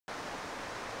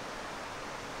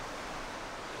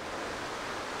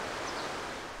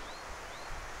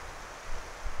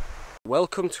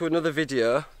Welcome to another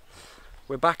video.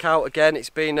 We're back out again. It's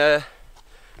been a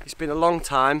long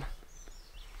time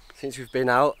since we've been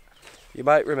out. You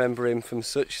might remember him from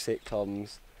such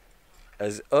sitcoms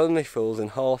as Only Fools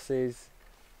and Horses,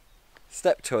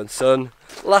 Steptoe and Son,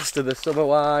 Last of the Summer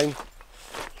Wine,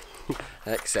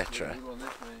 etc.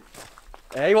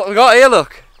 Hey, what we got here,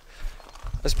 look?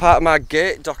 As part of my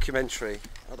Gate documentary.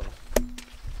 Hold on.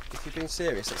 If you're being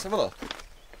serious, let's have a look.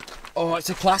 Oh, it's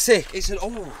a classic. It's an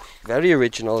very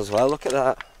original as well. Look at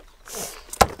that.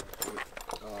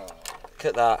 Look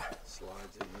at that.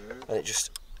 Slides in there. And it just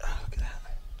look at that.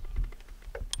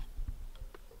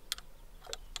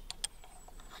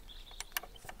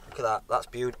 Look at that. That's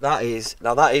beautiful. That is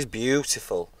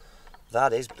beautiful.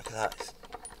 That is. Look at that.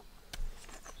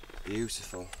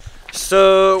 Beautiful.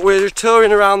 So we're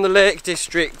touring around the Lake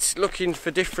District looking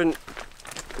for different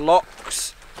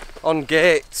locks on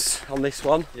gates on this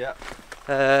one. Yeah.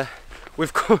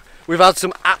 We've had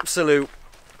some absolute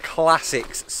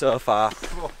classics so far,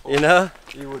 you know.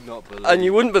 You would not believe. And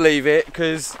you wouldn't believe it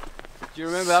because. Do you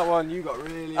remember that one you got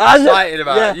really excited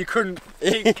about? Yeah. You couldn't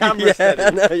keep camera steady. I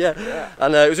know, yeah. I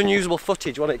know, it was unusable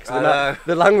footage, wasn't it? Because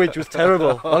the language was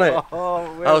terrible, wasn't it?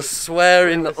 I was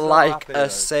swearing like a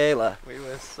sailor. We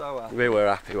were so happy. We were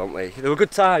happy, weren't we? They were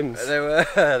good times. They were.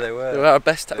 They were. They were our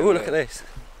best times. Oh, look at this.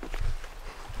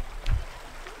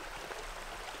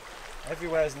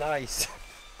 Everywhere's nice.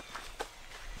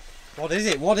 What is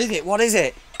it? What is it? What is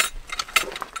it?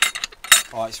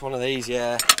 Oh, it's one of these,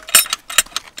 yeah.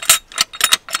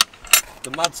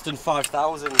 The Madston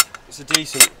 5000. It's a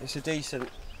decent,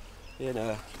 you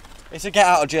know. It's a get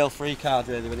out of jail free card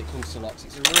really when it comes to locks.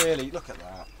 It's a really, look at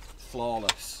that.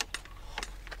 Flawless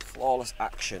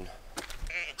action.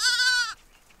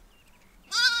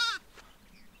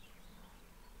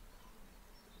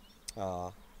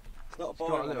 Ah. It's not a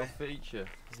boring got a little one. feature.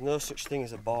 There's no such thing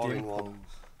as a boring one.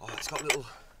 Oh, it's got little.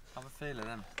 Have a feel of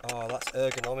them. Oh, that's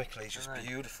ergonomically just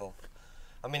beautiful.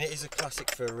 I mean, it is a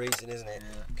classic for a reason, isn't it?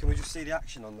 Yeah. Can we just see the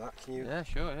action on that? Can you? Yeah,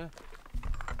 sure, yeah.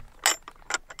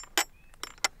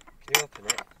 Can you open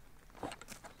it?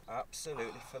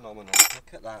 Absolutely phenomenal.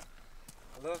 Look at that.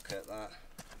 Look at that.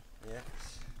 Yeah.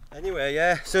 Anyway,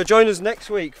 yeah. So join us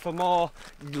next week for more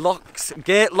locks,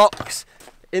 gate locks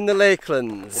in the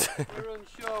Lakelands. We're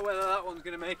unsure whether that one's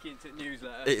going to make it into the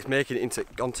newsletter. It's making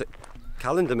it onto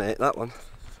calendar, mate. That one.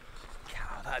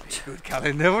 God, that'd be a good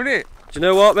calendar, wouldn't it? Do you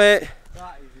know what, mate?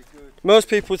 That is a good. Most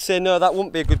people would say no, that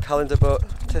wouldn't be a good calendar, but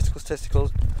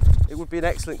testicles, it would be an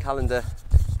excellent calendar,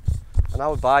 and I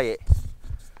would buy it.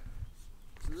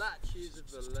 Latches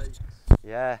of the lakes.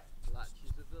 Yeah.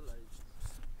 Latches of the lakes.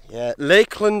 Yeah.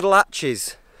 Lakeland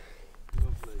Latches.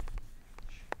 Lovely.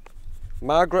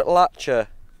 Margaret Latcher.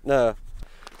 No.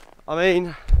 I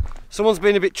mean, someone's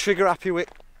been a bit trigger happy with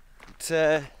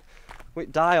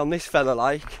dye on this fella,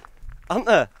 like, aren't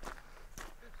they?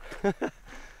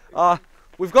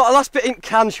 We've got a last bit ink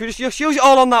can. Should we just use it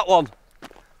all on that one?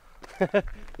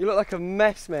 You look like a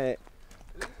mess, mate.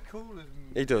 He looks cool as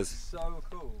He does. So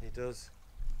cool. He does.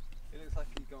 He looks like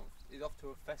he's off to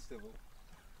a festival.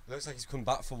 Looks like he's come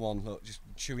back for one. Look, just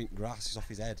chewing grass is off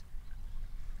his head.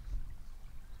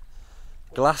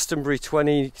 Glastonbury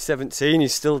 2017.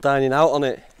 He's still dining out on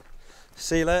it.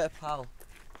 See you later, pal.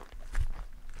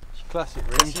 It's classic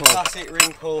It's a classic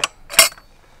wrinkle.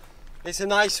 It's a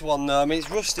nice one though. I mean, it's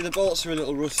rusty. The bolts are a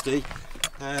little rusty.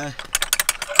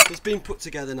 It's been put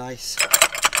together nice.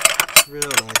 Real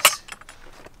nice.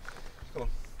 Come on.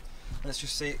 Let's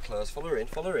just see it close. Follow her in.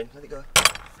 Follow her in. Let it go.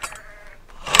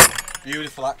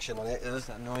 Beautiful action on it. There's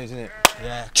that noise, isn't it?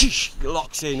 Yeah. It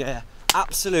locks in. Yeah.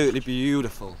 Absolutely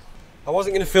beautiful. I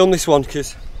wasn't going to film this one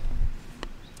because,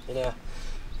 you know,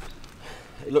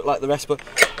 it looked like the rest, but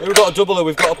we've got a doubler.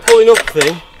 We've got a pulling up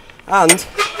thing and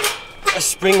a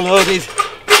spring loaded.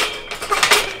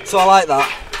 So I like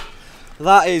that.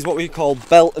 That is what we call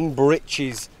belt and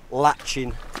breeches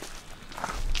latching.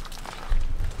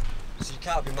 So you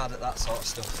can't be mad at that sort of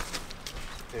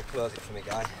stuff. Here, close it for me,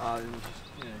 guy. Just,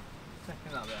 you know,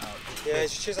 taking that bit out. Yeah,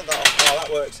 just chisel that off. Oh,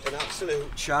 that works an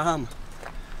absolute charm.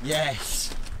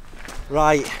 Yes.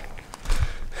 Right.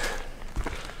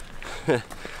 This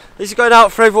is going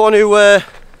out for everyone who,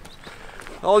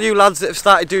 all you lads that have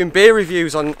started doing beer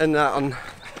reviews and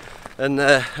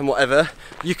whatever.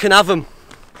 You can have them.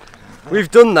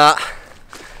 We've done that.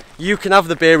 You can have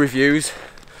the beer reviews.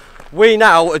 We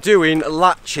now are doing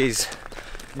latches,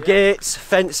 gates,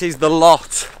 fences, the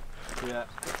lot. Yeah.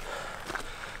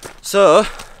 So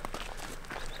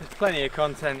there's plenty of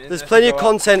content. There's plenty of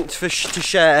content to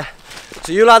share.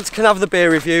 So you lads can have the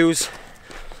beer reviews.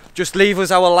 Just leave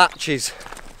us our latches.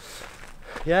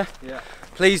 Yeah? Yeah.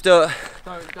 Please don't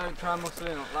Don't try and muscle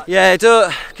in on that. Yeah,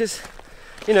 don't, because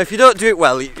you know if you don't do it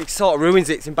well, it sort of ruins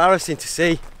it. It's embarrassing to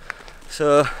see.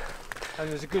 So. And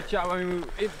there's a good chat. I mean,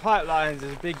 in pipelines,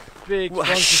 there's a big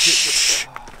sponsorship.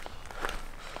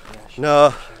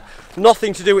 No,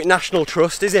 nothing to do with National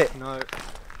Trust, is it? No.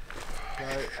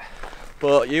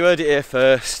 But you heard it here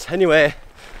first. Anyway,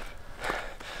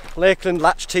 Lakeland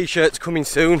Latch t-shirts coming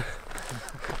soon.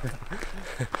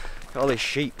 All these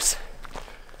sheeps.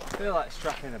 I feel like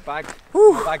strapping a bag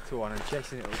to one and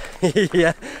chasing it up.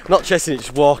 Yeah, not chasing it,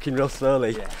 just walking real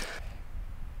slowly. Yeah.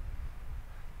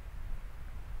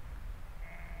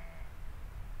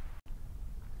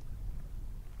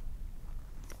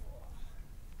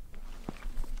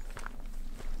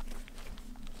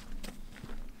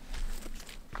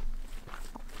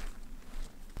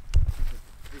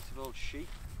 Beautiful old sheep.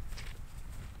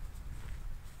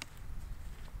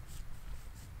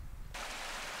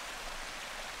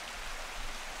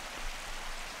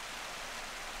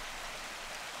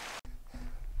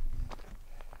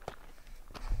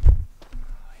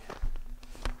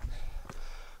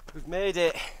 We've made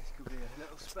it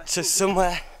to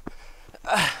somewhere.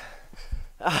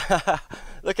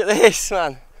 Look at this,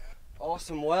 man.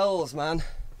 Awesome wells, man.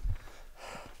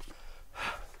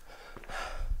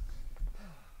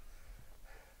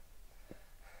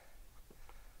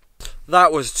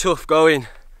 That was tough going,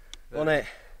 wasn't it?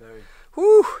 Very.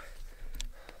 Woo!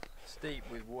 Steep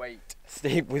with weight.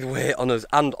 Steep with weight on us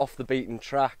and off the beaten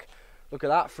track. Look at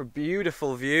that for a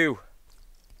beautiful view.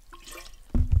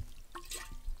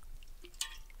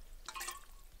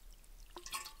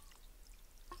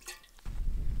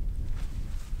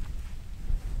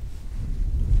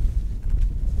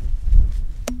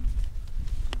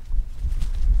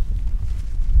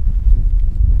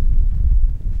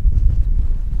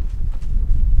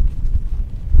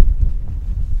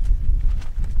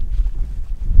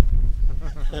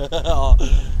 Oh,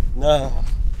 no,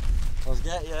 I'll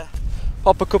get you.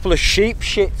 Pop a couple of sheep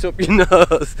shits up your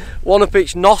nose, one up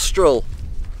each nostril.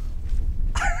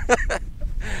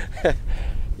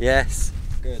 Yes,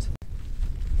 good.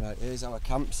 Right, here's our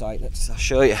campsite. I'll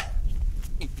show you.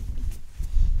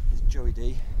 There's Joey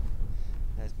D.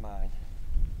 There's mine.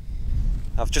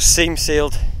 I've just seam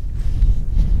sealed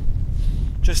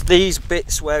just these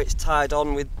bits where it's tied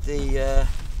on with the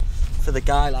for the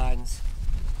guy lines.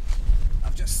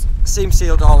 I've just seam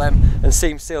sealed all them and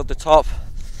seam sealed the top.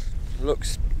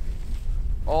 Looks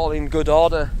all in good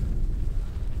order.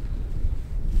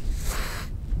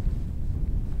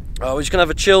 Oh, we're just gonna have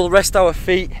a chill, rest our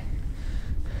feet,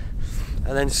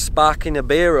 and then sparking a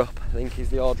beer up, I think is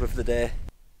the order of the day.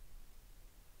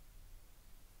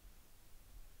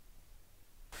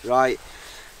 Right,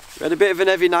 we had a bit of an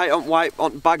heavy night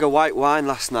on bag of white wine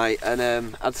last night,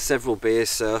 and had several beers,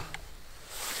 so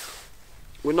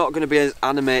we're not going to be as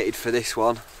animated for this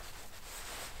one.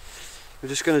 We're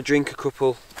just going to drink a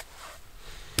couple,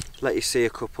 let you see a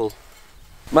couple.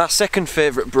 My second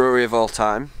favourite brewery of all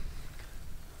time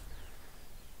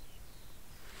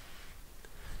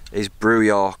is Brew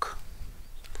York,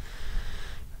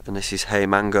 and this is Hey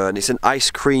Mango, and it's an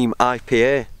ice cream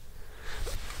IPA,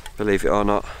 believe it or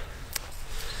not.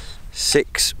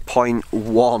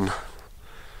 6.1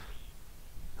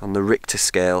 on the Richter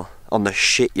scale, on the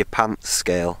shit your pants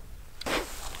scale.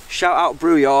 Shout out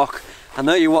Brew York, I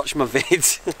know you watch my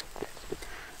vids.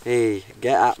 Hey,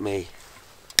 get at me.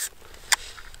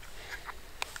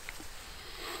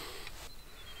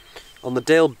 On the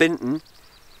Dale Binton,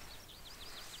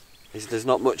 there's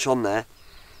not much on there,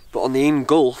 but on the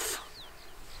Ingulf,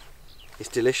 it's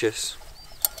delicious.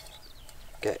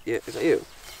 Get you, is that you?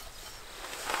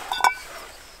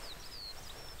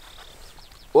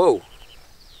 Whoa!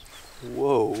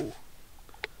 Whoa!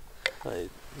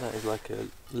 That is like a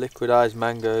liquidized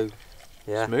mango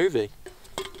smoothie.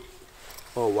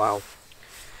 Oh wow!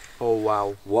 Oh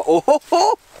wow! What? Oh, ho,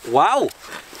 ho. Wow!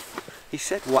 He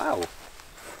said wow.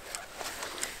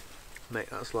 Mate,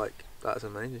 that's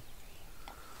amazing.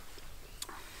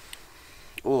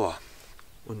 Oh,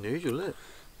 unusual, isn't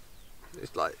it?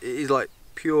 It is like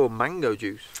pure mango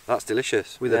juice. That's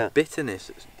delicious. With a bitterness,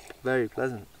 it's very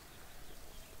pleasant.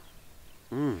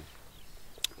 Mmm.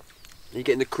 You're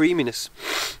getting the creaminess,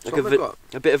 like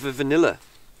a bit of a vanilla.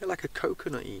 Yeah, like a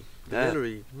coconutty,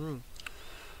 vanilla-y.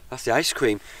 That's the ice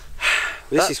cream.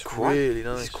 This is quite really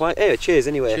nice. This is quite. Hey, cheers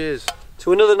anyway. Cheers.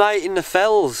 To another night in the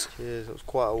fells. Cheers. It was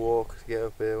quite a walk to get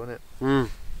up here, wasn't it?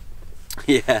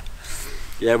 Yeah.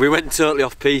 Yeah, we went totally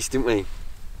off piste, didn't we?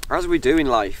 As we do in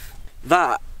life.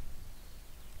 That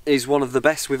is one of the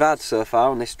best we've had so far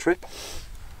on this trip.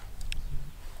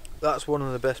 That's one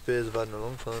of the best beers I've had in a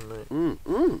long time, mate.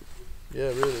 Yeah,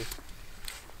 really.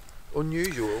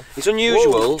 Unusual. It's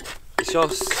unusual. Whoa. It's your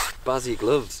spazzy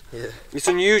gloves. Yeah. It's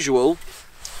unusual.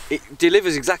 It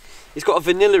delivers exact. It's got a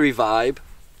vanilla-y vibe.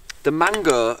 The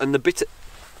mango and the bitter.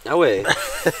 Oh wait.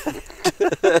 It's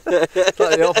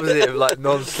like the opposite of like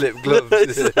non-slip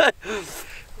gloves.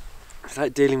 It's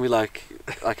like dealing with like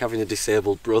having a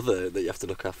disabled brother that you have to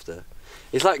look after.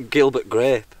 It's like Gilbert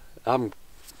Grape. I'm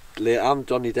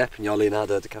Johnny Depp and you're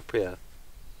Leonardo DiCaprio.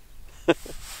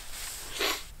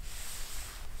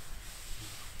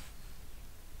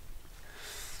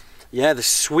 Yeah, the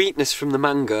sweetness from the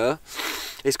mango.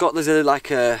 There's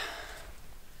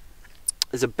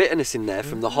a bitterness in there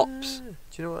from the hops.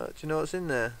 Do you know what's in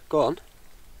there? Go on.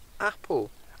 Apple.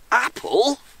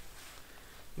 Apple?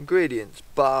 Ingredients: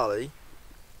 barley,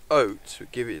 oats,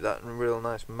 which give it that real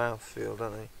nice mouthfeel,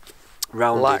 don't they?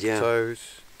 Rounded,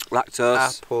 lactose,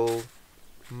 lactose, apple,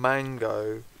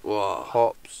 mango, whoa,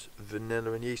 hops,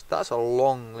 vanilla and yeast. That's a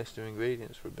long list of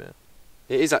ingredients for a beer.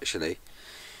 It is actually.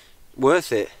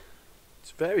 Worth it.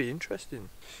 It's very interesting.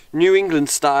 New England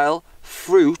style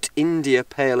fruit India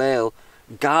Pale Ale,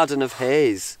 Garden of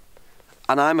Haze.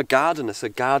 And I'm a gardener, so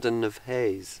Garden of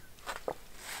Haze.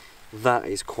 That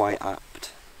is quite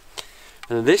apt.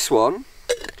 And this one,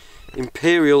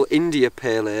 Imperial India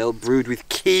Pale Ale, brewed with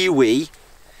kiwi.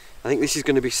 I think this is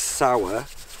going to be sour.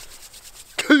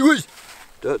 Kiwi!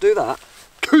 Don't do that.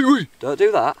 Kiwi! Don't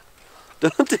do that.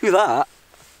 Don't do that.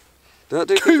 Don't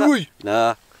do kiwi! That.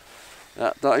 Nah.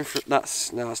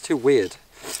 That's too weird.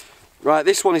 Right,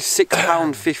 this one is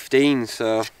 £6.15,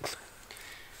 so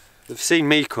they've seen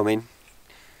me coming.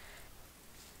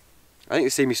 I think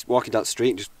they've seen me walking down the street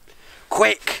and just,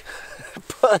 quick!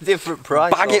 Put a different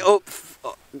price Bag it up,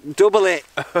 double it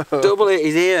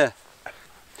is here.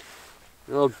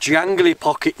 Oh, jangly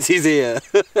pockets is here.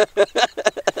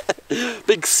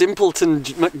 Big simpleton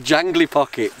jangly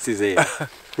pockets is here.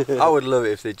 I would love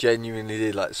it if they genuinely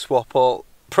did like swap all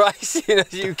pricing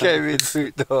as you came in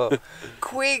through the door.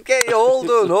 Quick, get it all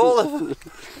done, all of them.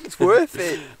 It's worth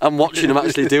it. I'm watching them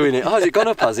actually doing it. Oh, has it gone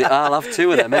up, has it? I'll have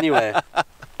two of them anyway.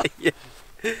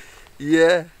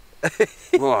 Yeah.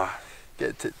 Whoa.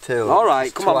 Get to till. All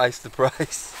right, come twice the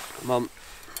price. Come on.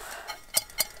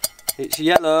 It's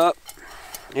yellow.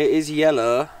 It is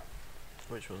yellow.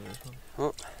 Which one is this one?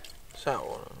 Oh. Sour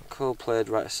one. Coldplay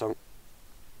write a song.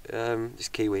 It's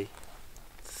kiwi.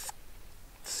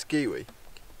 Skiwi.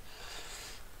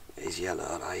 It is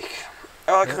yellow like.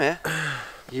 Oh, come here.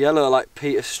 Yellow like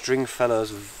Peter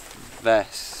Stringfellow's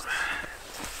vest.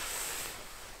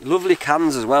 Lovely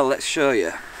cans as well. Let's show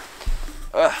you.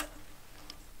 You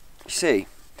see,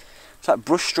 it's like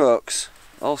brush strokes,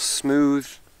 all smooth.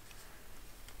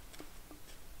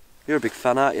 You're a big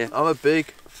fan, aren't you? I'm a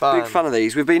big fan. Big fan of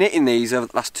these. We've been hitting these over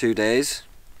the last 2 days.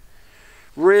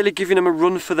 Really giving them a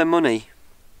run for their money.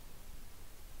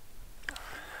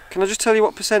 Can I just tell you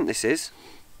what percent this is?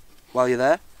 While you're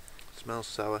there? It smells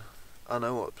sour. I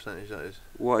know what percentage that is.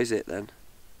 What is it then?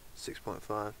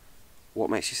 6.5. What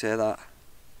makes you say that?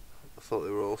 I thought they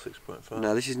were all 6.5.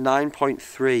 No, this is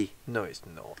 9.3. No, it's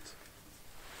not.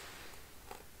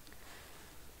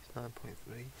 It's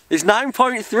 9.3. It's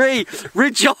 9.3!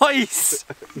 Rejoice!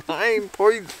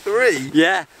 9.3?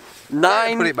 Yeah.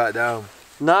 Put it back down.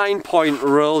 9 point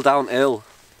roll downhill.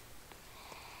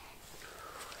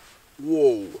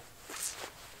 Whoa.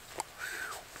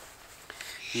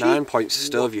 9 point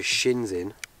stove your shins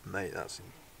in. Mate, that's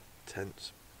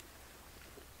intense.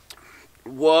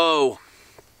 Whoa.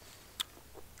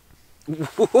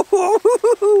 Woo.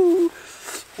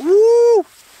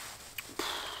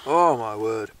 Oh my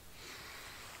word.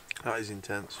 That is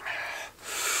intense.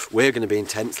 We're going to be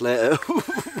intense later.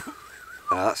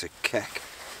 That's a keck.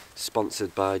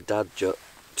 Sponsored by Dad Joe.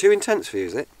 Too intense for you,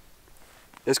 is it?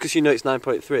 It's because you know it's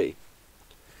 9.3.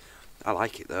 I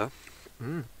like it though.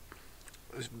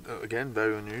 It's, again,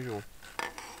 very unusual.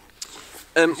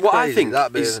 What I think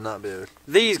that beer is and that beer.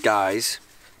 These guys,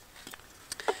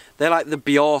 they're like the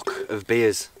Bjork of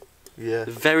beers. Yeah.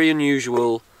 They're very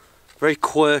unusual, very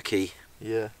quirky.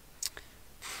 Yeah.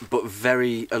 But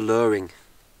very alluring.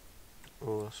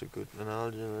 Oh, that's a good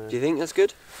analogy there. Do you think that's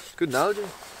good? Good analogy.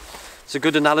 It's a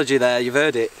good analogy there, you've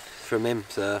heard it from him,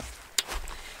 so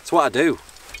it's what I do.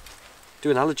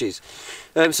 Do analogies.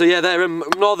 So yeah, they're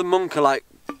Northern Monk are like,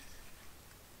 I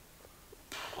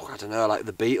don't know, like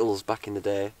the Beatles back in the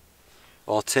day.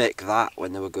 Or Take That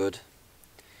when they were good.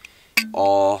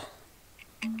 Or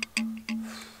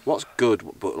what's good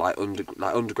but like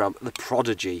underground, The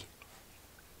Prodigy.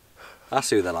 That's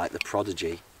who they're like, The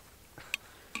Prodigy.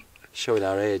 Showing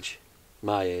our age.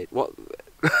 My age. What?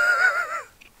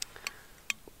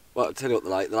 Well, I'll tell you what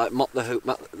they're like. They're like Mott the Hoop.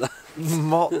 Mott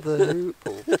the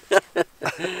Hoople.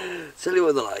 Tell you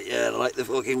what they're like, yeah, they're like the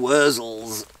fucking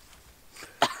Wurzels.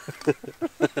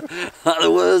 Like the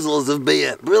Wurzels of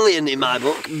beer. Brilliant in my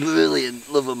book,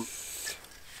 brilliant, love them.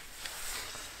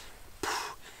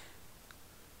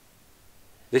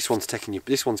 This one's taking you,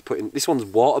 this one's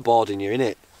waterboarding you,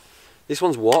 innit? This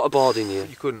one's waterboarding you.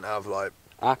 You couldn't have like,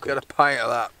 I could. get a pint of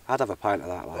that. I'd have a pint of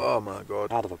that, like. Oh my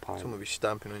god. I'd have a pint. Someone would be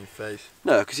stamping on your face.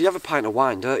 No, because you have a pint of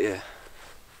wine, don't you?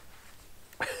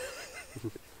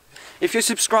 If you're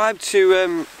subscribed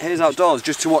to Hazy Outdoors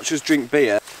just to watch us drink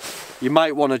beer, you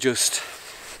might want to just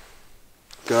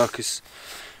go,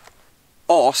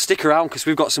 or stick around because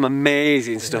we've got some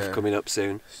amazing stuff coming up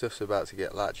soon. Stuff's about to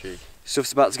get latchy.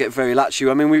 Stuff's about to get very latchy.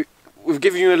 I mean, we've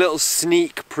given you a little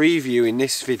sneak preview in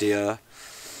this video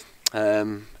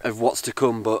of what's to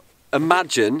come, but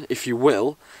imagine, if you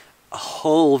will, a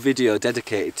whole video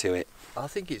dedicated to it. I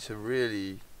think it's a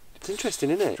really interesting,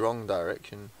 isn't it? Strong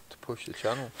direction to push the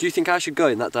channel. Do you think I should go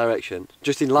in that direction?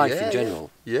 Just in life in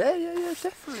general? Yeah,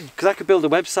 definitely. Because I could build a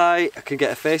website, I could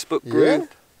get a Facebook group.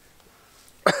 Yeah.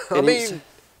 I mean,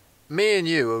 me and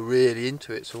you are really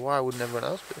into it, so why wouldn't everyone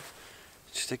else be?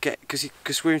 Just to get,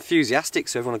 because we're enthusiastic,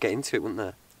 so everyone will get into it, wouldn't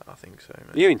they? I think so,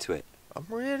 mate. Are you into it? I'm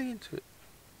really into it.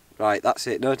 Right, that's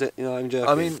it. No, you know, I'm joking.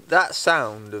 I mean, that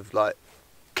sound of like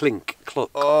clink, cluck.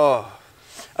 Oh.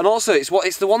 And also, it's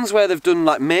the ones where they've done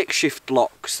like makeshift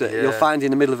locks that you'll find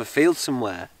in the middle of a field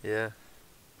somewhere. Yeah.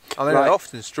 I mean, I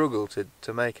often struggle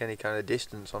to make any kind of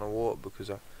distance on a walk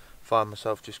because I find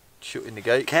myself just shutting the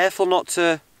gate. Careful not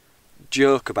to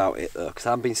joke about it though, because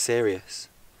I'm being serious.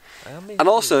 I am being and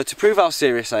also, to prove how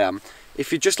serious I am,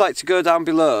 if you'd just like to go down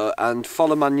below and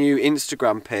follow my new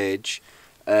Instagram page,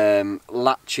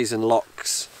 Latches and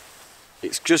Locks.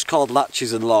 It's just called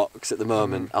Latches and Locks at the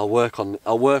moment. I'll work on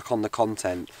the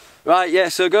content. Right, yeah,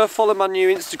 so go follow my new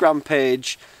Instagram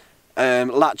page,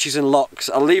 Latches and Locks.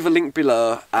 I'll leave a link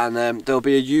below, and there'll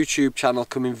be a YouTube channel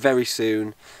coming very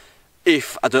soon.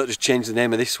 If I don't just change the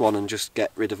name of this one and just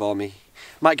get rid of all me.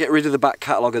 Might get rid of the back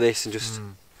catalogue of this and just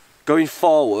going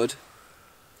forward.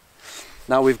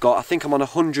 Now we've got, I think I'm on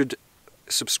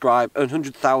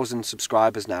 100,000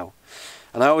 subscribers now.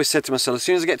 And I always said to myself, as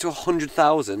soon as I get to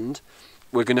 100,000,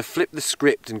 we're going to flip the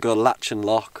script and go latch and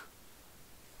lock.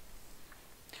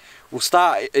 We'll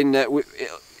start in, it'll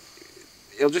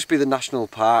just be the national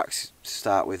parks to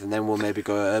start with, and then we'll maybe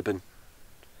go urban.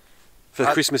 For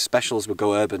the Christmas specials, we'll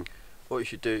go urban. What you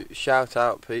should do, shout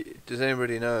out, Pete. Does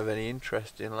anybody know of any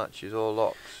interest in latches or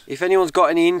locks? If anyone's got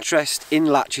any interest in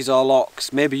latches or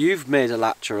locks, maybe you've made a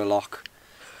latch or a lock,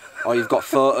 or you've got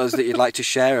photos that you'd like to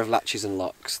share of latches and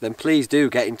locks, then please do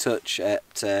get in touch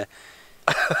at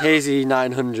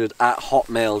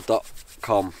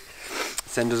hazy900@hotmail.com.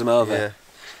 Send us them over. Yeah.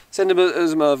 Send us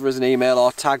them over as an email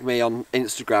or tag me on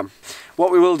Instagram. What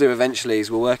we will do eventually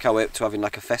is we'll work our way up to having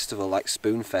like a festival, like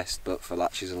Spoonfest, but for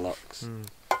latches and locks.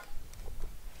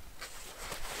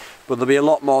 But there'll be a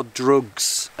lot more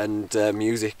drugs and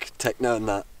music, techno and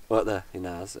that, won't there, in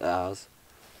ours. And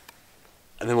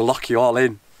then we'll lock you all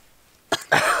in.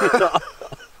 And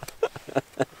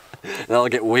that'll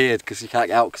get weird because you can't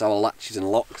get out because our latches and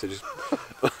locks are just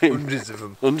hundreds of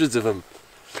them. Hundreds of them.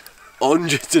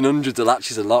 Hundreds and hundreds of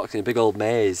latches and locks in a big old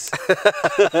maze.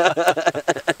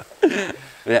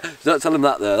 Yeah, don't tell them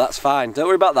that though, that's fine. Don't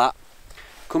worry about that.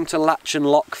 Come to Latch and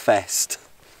Lock Fest.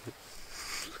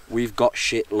 We've got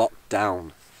shit locked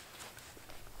down.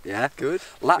 Yeah? Good.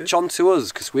 Latch onto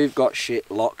us because we've got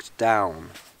shit locked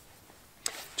down.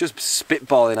 Just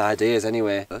spitballing ideas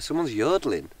anyway. Someone's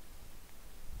yodeling.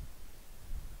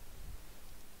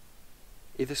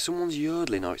 Either someone's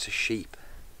yodeling or it's a sheep.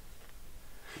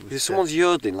 Either someone's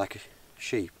yodeling like a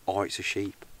sheep or it's a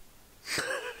sheep.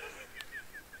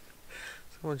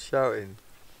 Someone's shouting.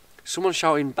 Someone's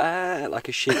shouting bah like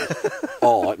a sheep.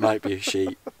 Or it might be a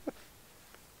sheep.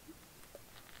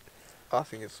 I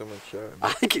think it's someone shouting.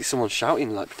 I think it's someone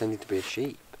shouting like pretending to be a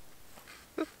sheep.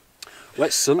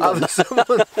 Wet sundown.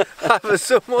 Either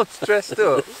someone's dressed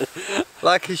up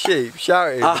like a sheep,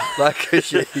 shouting like a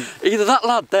sheep. Either that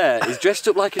lad there is dressed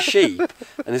up like a sheep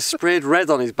and has sprayed red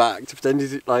on his back to pretend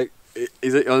he's like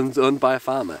owned by a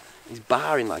farmer. He's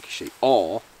barring like a sheep,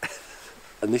 or,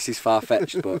 and this is far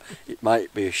fetched, but it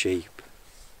might be a sheep.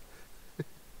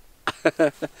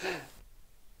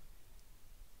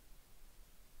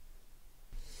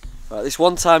 Right, this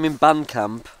one time in band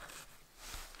camp,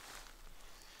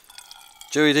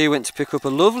 Joey D went to pick up a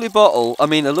lovely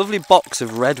box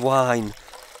of red wine,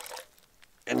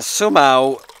 and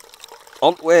somehow,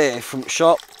 on the way from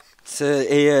shop to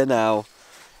here now,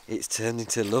 it's turned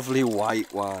into lovely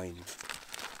white wine.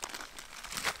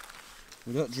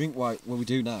 We don't drink white, well we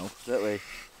do now, don't we?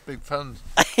 Big fans.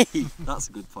 That's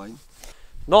a good point.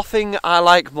 Nothing I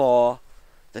like more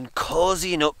than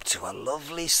cozying up to a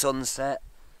lovely sunset.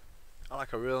 I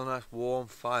like a real nice warm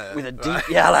fire. With a deep,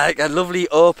 yeah, like a lovely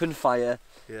open fire.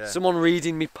 Yeah. Someone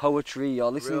reading me poetry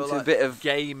or listening real, to like, a bit of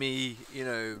gamey, you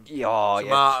know,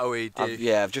 tomatoey dish.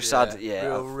 I've just had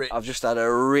I've just had a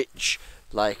rich,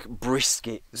 like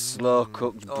brisket, slow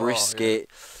cooked brisket,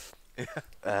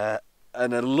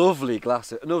 and a lovely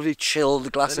chilled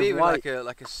glass of white.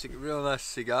 like a real nice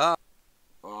cigar.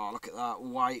 Oh, look at that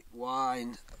white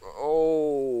wine.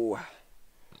 Oh.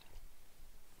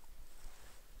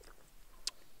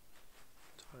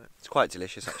 It's quite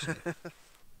delicious, actually.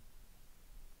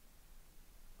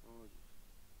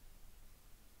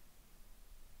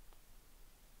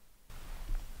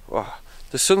 Wow.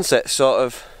 The sunset sort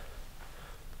of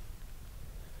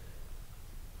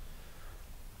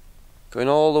going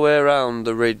all the way around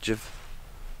the ridge of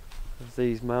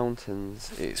these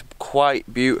mountains. It's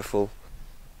quite beautiful.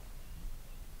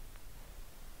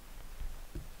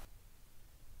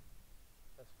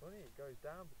 That's funny, it goes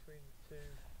down between the two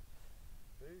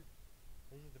booths.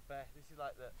 This is the best, this is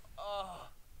like the... Oh,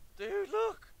 dude,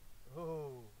 look!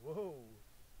 Whoa, whoa.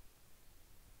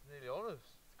 Nearly on us.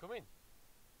 It's coming.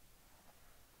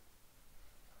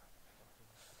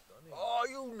 Are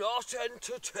you not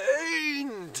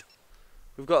entertained?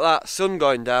 We've got that sun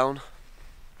going down.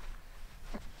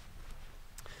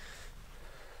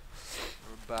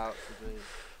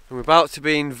 We're about to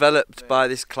be enveloped by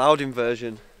this cloud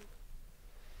inversion.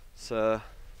 So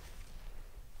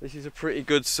this is a pretty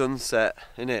good sunset,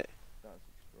 isn't it? That's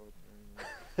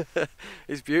extraordinary.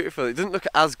 It's beautiful. It doesn't look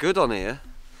as good on here.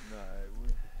 No, we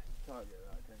can't get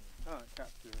that, can you? Can't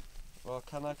capture it. Well,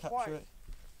 can I capture it?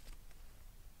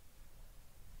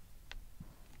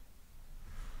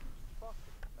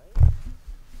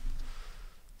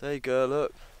 There you go,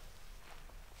 look.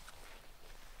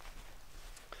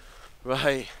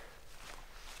 Right.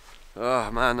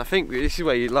 Oh man, I think this is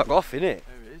where you log off, innit? There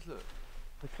it is, look.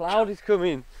 The cloud is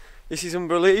coming. This is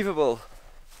unbelievable.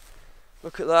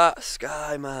 Look at that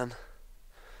sky, man.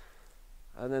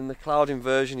 And then the cloud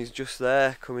inversion is just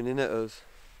there, coming in at us.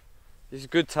 These are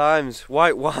good times.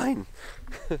 White wine.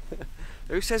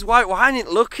 Who says white wine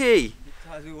ain't lucky?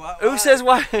 Who says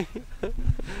white?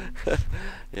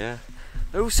 Yeah.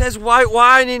 Who says white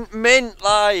wine ain't mint,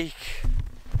 like?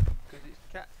 Because it's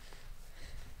cat.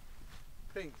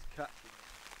 Pink's cat.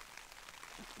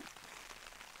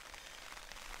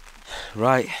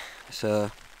 Right,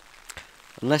 so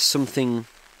unless something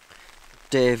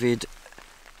David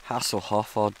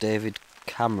Hasselhoff or David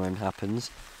Cameron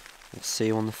happens, we'll see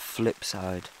you on the flip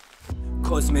side.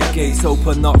 Cosmic gates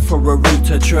open up for a route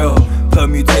to drill.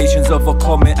 Permutations of a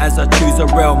comet as I choose a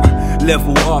realm.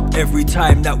 Level up every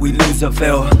time that we lose a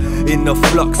veil. In the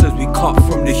flux as we cut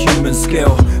from the human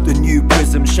scale. The new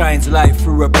prism shines light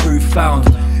through a proof found.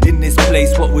 In this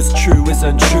place what was true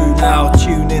isn't true now.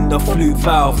 Tune in the flute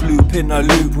valve, loop in a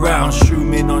loop round.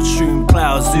 Shroom in on shroom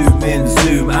clouds, zoom in,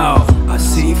 zoom out. I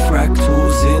see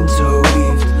fractals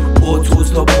interweaved. Portals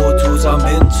to portals, I'm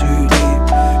in too deep.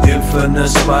 Infinite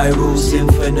spirals,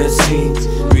 infinite scenes,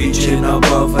 reaching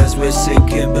above as we're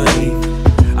sinking beneath.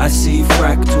 I see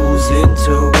fractals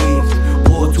interweaved.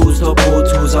 Portals to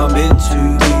portals, I'm in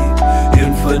too deep.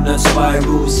 Infinite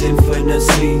spirals, infinite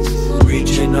scenes,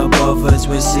 reaching above as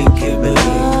we're sinking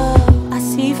beneath. I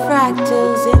see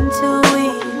fractals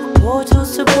interweave.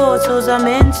 Portals to portals, I'm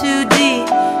in too deep.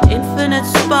 Infinite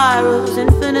spirals,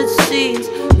 infinite scenes,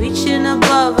 reaching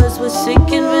above as we're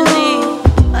sinking beneath.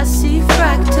 I see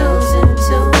fractals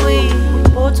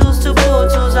interweave. Portals to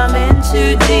portals, I'm in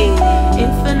too deep.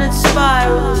 Infinite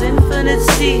spirals, infinite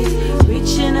seas,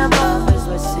 reaching above as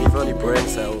we're sinking. You've only brain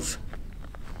cells.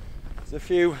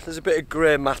 There's a bit of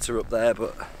grey matter up there,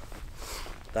 but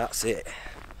that's it.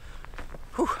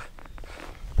 Whew.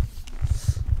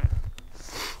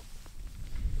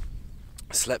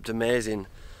 Slept amazing.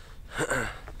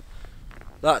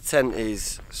 That tent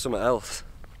is something else.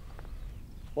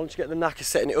 Once you get the knack of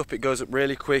setting it up, it goes up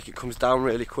really quick, it comes down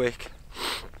really quick.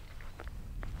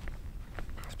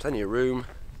 There's plenty of room,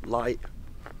 light,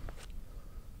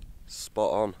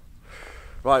 spot on.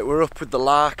 Right, we're up with the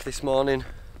lark this morning.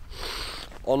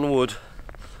 Onward,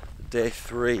 day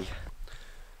 3.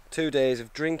 2 days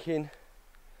of drinking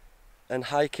and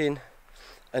hiking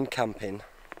and camping.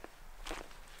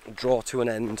 Draw to an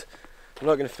end. I'm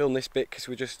not going to film this bit because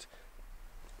we're just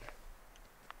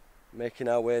making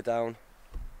our way down.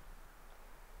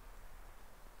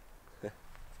 It's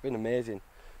been amazing.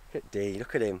 Look at D,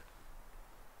 look at him.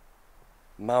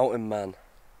 Mountain man.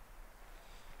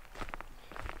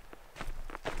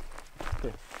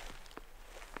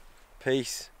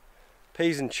 Peace.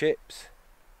 Peas and chips.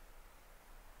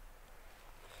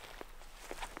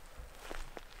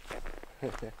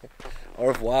 Au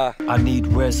revoir. I need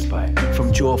respite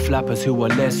from jaw flappers who are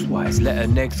less wise. Let a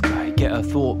next guy get a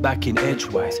thought back in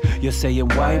edgewise. You're saying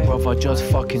why, bruv? I just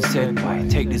fucking said why.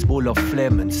 Take this ball of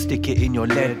phlegm and stick it in your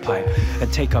lead pipe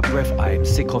and take a breath. I'm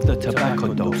sick of the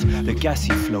tobacco dose, the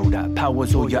gassy flow that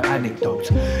powers all your anecdotes.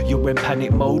 You're in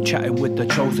panic mode, chatting with the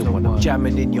chosen one. I'm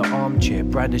jamming in your armchair,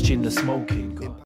 brandishing the smoking.